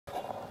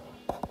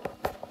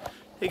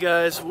Hey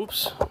guys,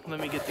 whoops, let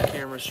me get the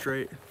camera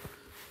straight.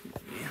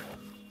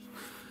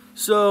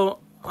 So,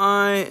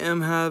 I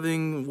am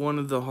having one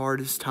of the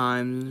hardest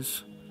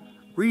times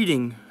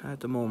reading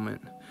at the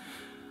moment.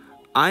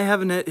 I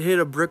haven't hit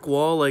a brick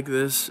wall like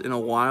this in a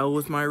while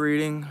with my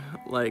reading.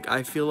 Like,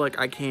 I feel like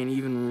I can't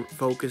even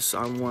focus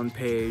on one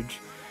page,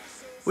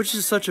 which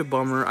is such a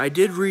bummer. I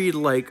did read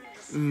like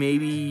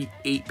maybe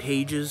 8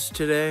 pages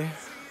today,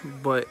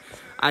 but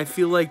I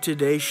feel like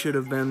today should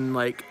have been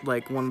like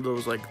one of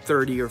those like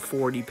 30 or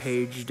 40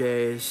 page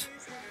days.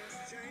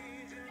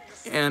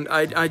 And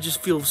I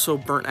just feel so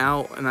burnt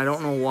out, and I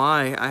don't know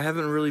why. I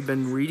haven't really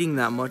been reading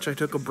that much. I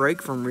took a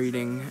break from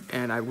reading,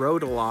 and I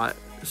wrote a lot.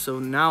 So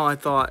now I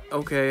thought,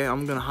 okay,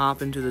 I'm gonna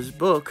hop into this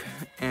book,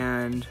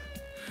 and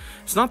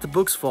it's not the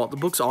book's fault. The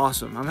book's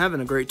awesome. I'm having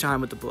a great time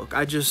with the book.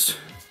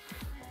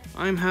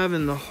 I'm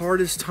having the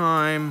hardest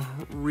time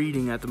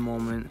reading at the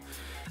moment.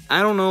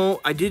 I don't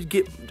know, I did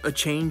get a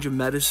change of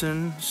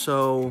medicine,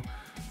 so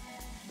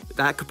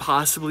that could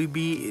possibly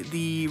be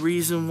the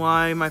reason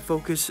why my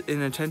focus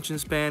and attention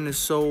span is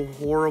so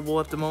horrible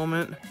at the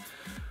moment.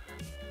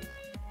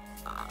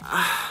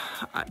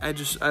 I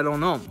don't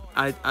know.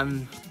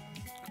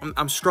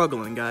 I'm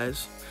struggling,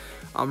 guys.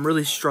 I'm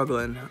really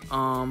struggling.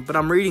 But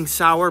I'm reading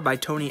Sour by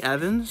Tony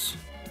Evans.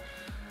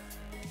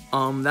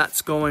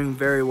 That's going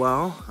very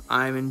well.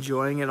 I'm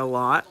enjoying it a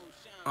lot.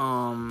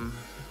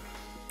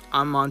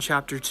 I'm on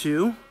chapter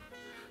 2.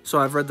 So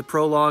I've read the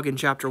prologue in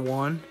chapter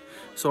 1.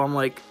 So I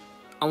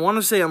want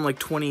to say I'm like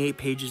 28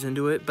 pages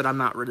into it, but I'm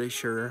not really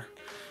sure.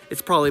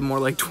 It's probably more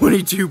like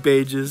 22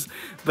 pages,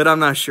 but I'm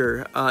not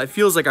sure. It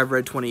feels like I've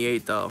read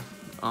 28 though.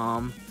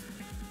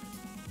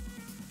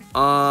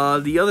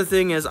 The other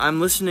thing is I'm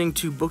listening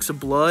to Books of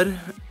Blood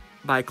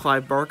by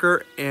Clive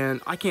Barker,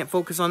 and I can't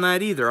focus on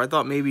that either. I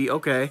thought maybe,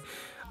 okay,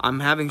 I'm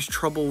having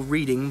trouble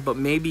reading, but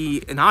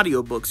maybe an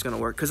audiobook's gonna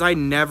work, because I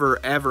never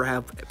ever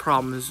have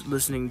problems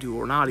listening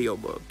to an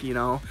audiobook, you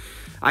know?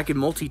 I can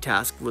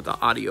multitask with the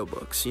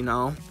audiobooks, you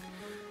know?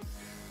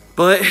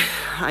 But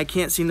I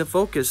can't seem to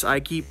focus. I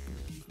keep,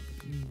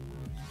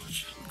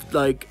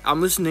 like,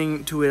 I'm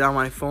listening to it on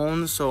my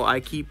phone, so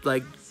I keep,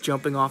 like,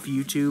 jumping off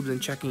YouTube,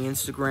 then checking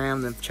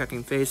Instagram, then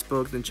checking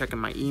Facebook, then checking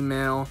my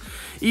email.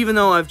 Even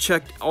though I've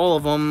checked all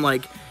of them,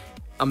 like,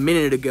 a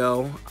minute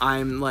ago,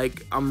 I'm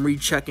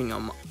rechecking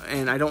them,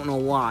 and I don't know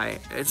why.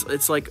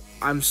 It's like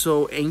I'm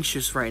so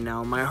anxious right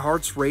now. My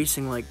heart's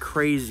racing like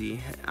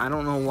crazy. I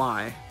don't know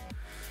why.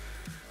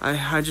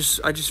 I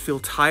just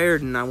feel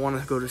tired and I want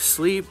to go to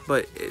sleep,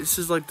 but this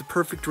is like the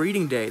perfect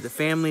reading day. The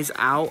family's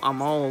out,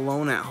 I'm all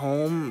alone at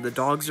home, the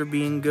dogs are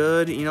being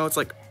good, you know, it's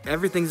like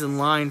everything's in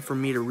line for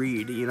me to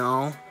read, you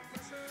know?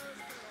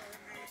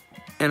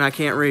 And I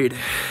can't read.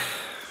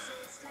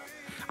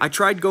 I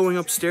tried going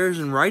upstairs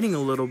and writing a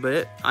little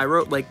bit. I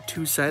wrote like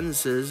 2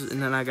 sentences and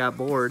then I got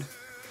bored.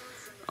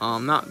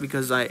 Not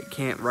because I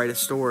can't write a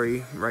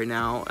story right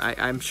now.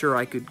 I'm sure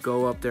I could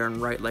go up there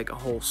and write like a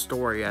whole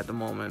story at the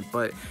moment,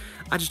 but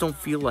I just don't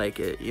feel like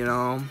it, you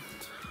know?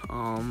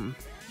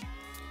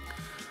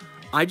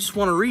 I just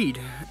want to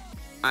read.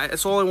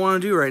 That's all I want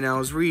to do right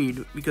now is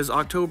read, because it's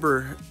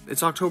October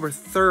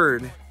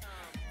 3rd,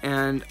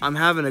 and I'm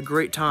having a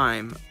great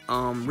time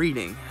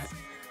reading.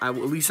 At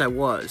least I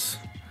was.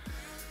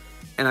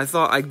 And I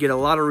thought I'd get a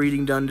lot of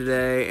reading done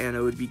today, and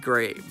it would be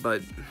great,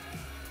 but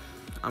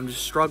I'm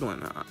just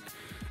struggling.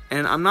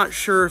 And I'm not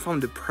sure if I'm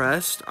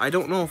depressed. I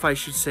don't know if I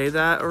should say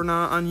that or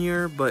not on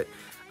here, but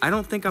I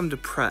don't think I'm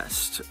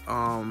depressed.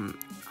 I'm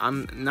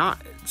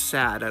not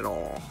sad at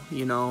all,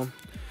 you know.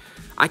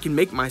 I can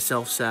make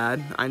myself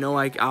sad. I know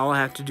all I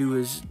have to do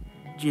is,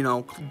 you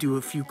know, do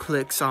a few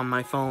clicks on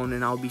my phone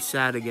and I'll be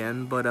sad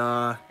again, but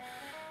I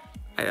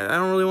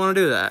don't really want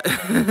to do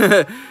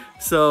that.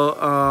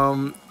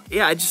 So,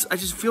 yeah, I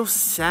just feel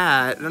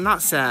sad. I'm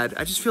not sad.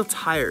 I just feel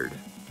tired.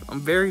 I'm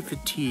very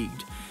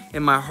fatigued,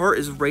 and my heart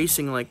is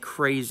racing like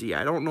crazy.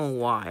 I don't know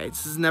why.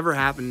 This has never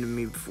happened to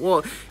me before.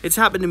 Well, it's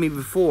happened to me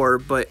before,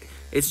 but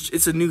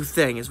it's a new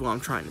thing, is what I'm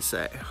trying to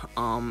say.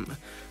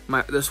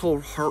 This whole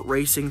heart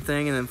racing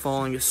thing and then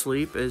falling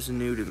asleep is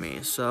new to me.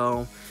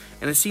 So,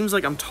 and it seems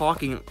like I'm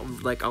talking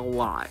like a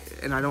lot,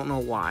 and I don't know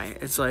why.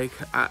 It's like,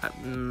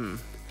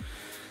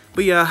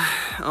 but yeah,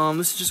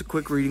 this is just a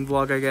quick reading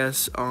vlog, I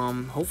guess.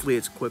 Hopefully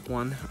it's a quick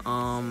one.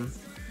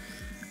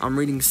 I'm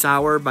reading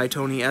Sour by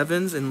Tony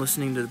Evans and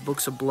listening to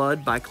Books of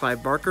Blood by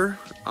Clive Barker.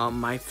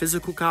 My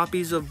physical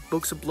copies of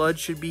Books of Blood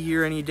should be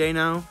here any day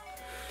now.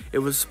 It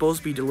was supposed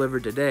to be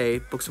delivered today,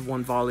 Books of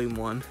 1 Volume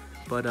 1,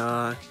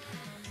 but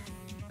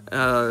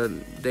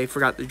they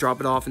forgot to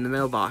drop it off in the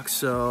mailbox,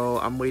 so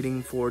I'm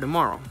waiting for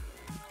tomorrow.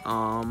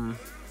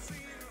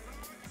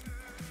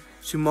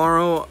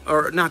 Tomorrow,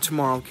 or not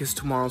tomorrow, because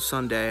tomorrow's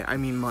Sunday, I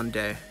mean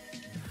Monday.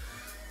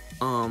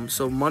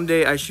 So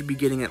Monday I should be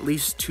getting at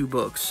least 2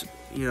 books,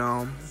 you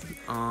know.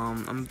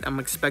 I'm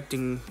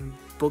expecting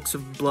Books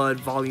of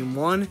Blood Volume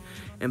 1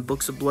 and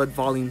Books of Blood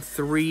Volume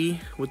 3,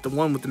 with the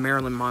one with the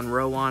Marilyn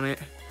Monroe on it.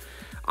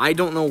 I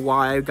don't know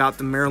why I got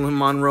the Marilyn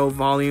Monroe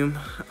volume.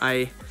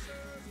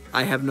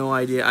 I have no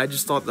idea. I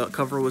just thought the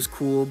cover was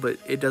cool, but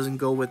it doesn't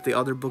go with the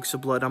other Books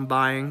of Blood I'm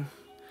buying.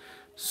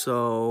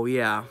 So,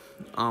 yeah.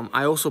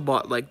 I also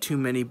bought, like, too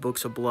many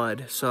Books of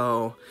Blood.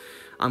 So,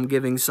 I'm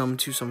giving some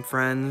to some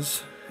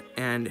friends.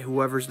 And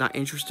whoever's not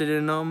interested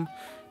in them.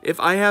 If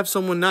I have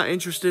someone not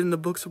interested in the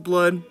Books of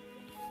Blood,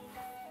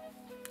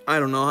 I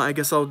don't know. I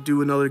guess I'll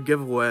do another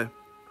giveaway.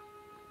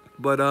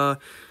 But,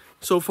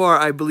 so far,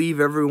 I believe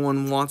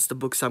everyone wants the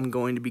books I'm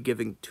going to be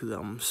giving to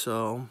them.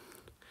 So,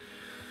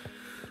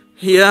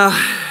 yeah.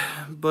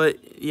 But,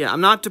 yeah, I'm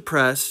not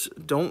depressed.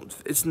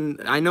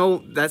 I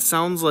know that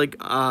sounds like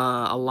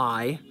a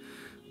lie.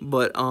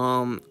 But,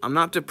 I'm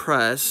not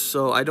depressed.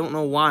 So, I don't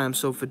know why I'm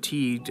so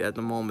fatigued at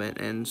the moment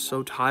and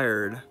so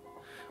tired.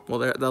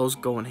 Well, those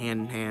going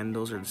hand in hand.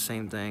 Those are the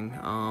same thing.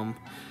 I'm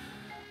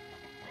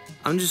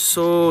just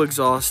so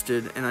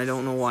exhausted, and I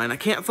don't know why, and I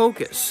can't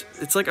focus.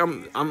 It's like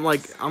I'm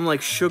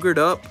like sugared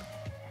up,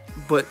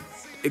 but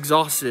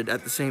exhausted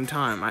at the same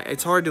time.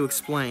 It's hard to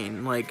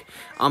explain. Like,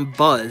 I'm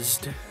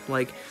buzzed.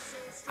 Like,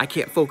 I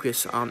can't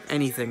focus on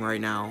anything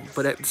right now,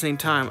 but at the same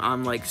time,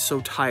 I'm like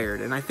so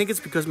tired, and I think it's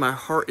because my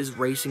heart is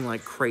racing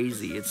like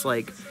crazy. It's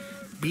like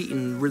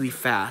beating really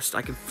fast.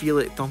 I can feel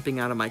it thumping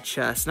out of my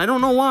chest, and I don't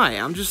know why.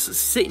 I'm just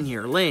sitting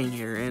here, laying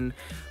here, and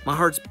my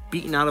heart's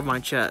beating out of my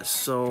chest,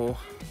 so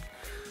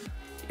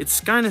it's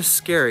kind of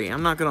scary,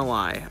 I'm not gonna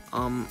lie.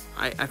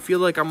 I feel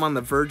like I'm on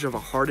the verge of a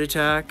heart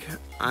attack.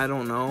 I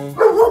don't know.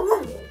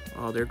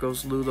 Oh, there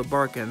goes Lula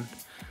barking.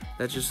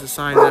 That's just a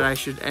sign that I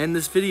should end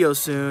this video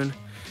soon.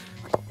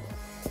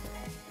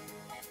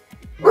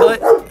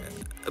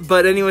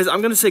 But anyways,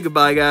 I'm gonna say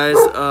goodbye, guys.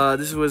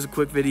 This was a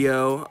quick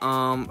video,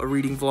 a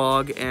reading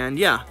vlog, and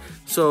yeah.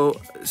 So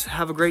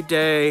have a great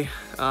day.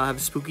 Have a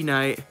spooky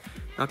night.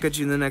 I'll catch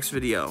you in the next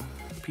video.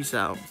 Peace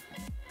out.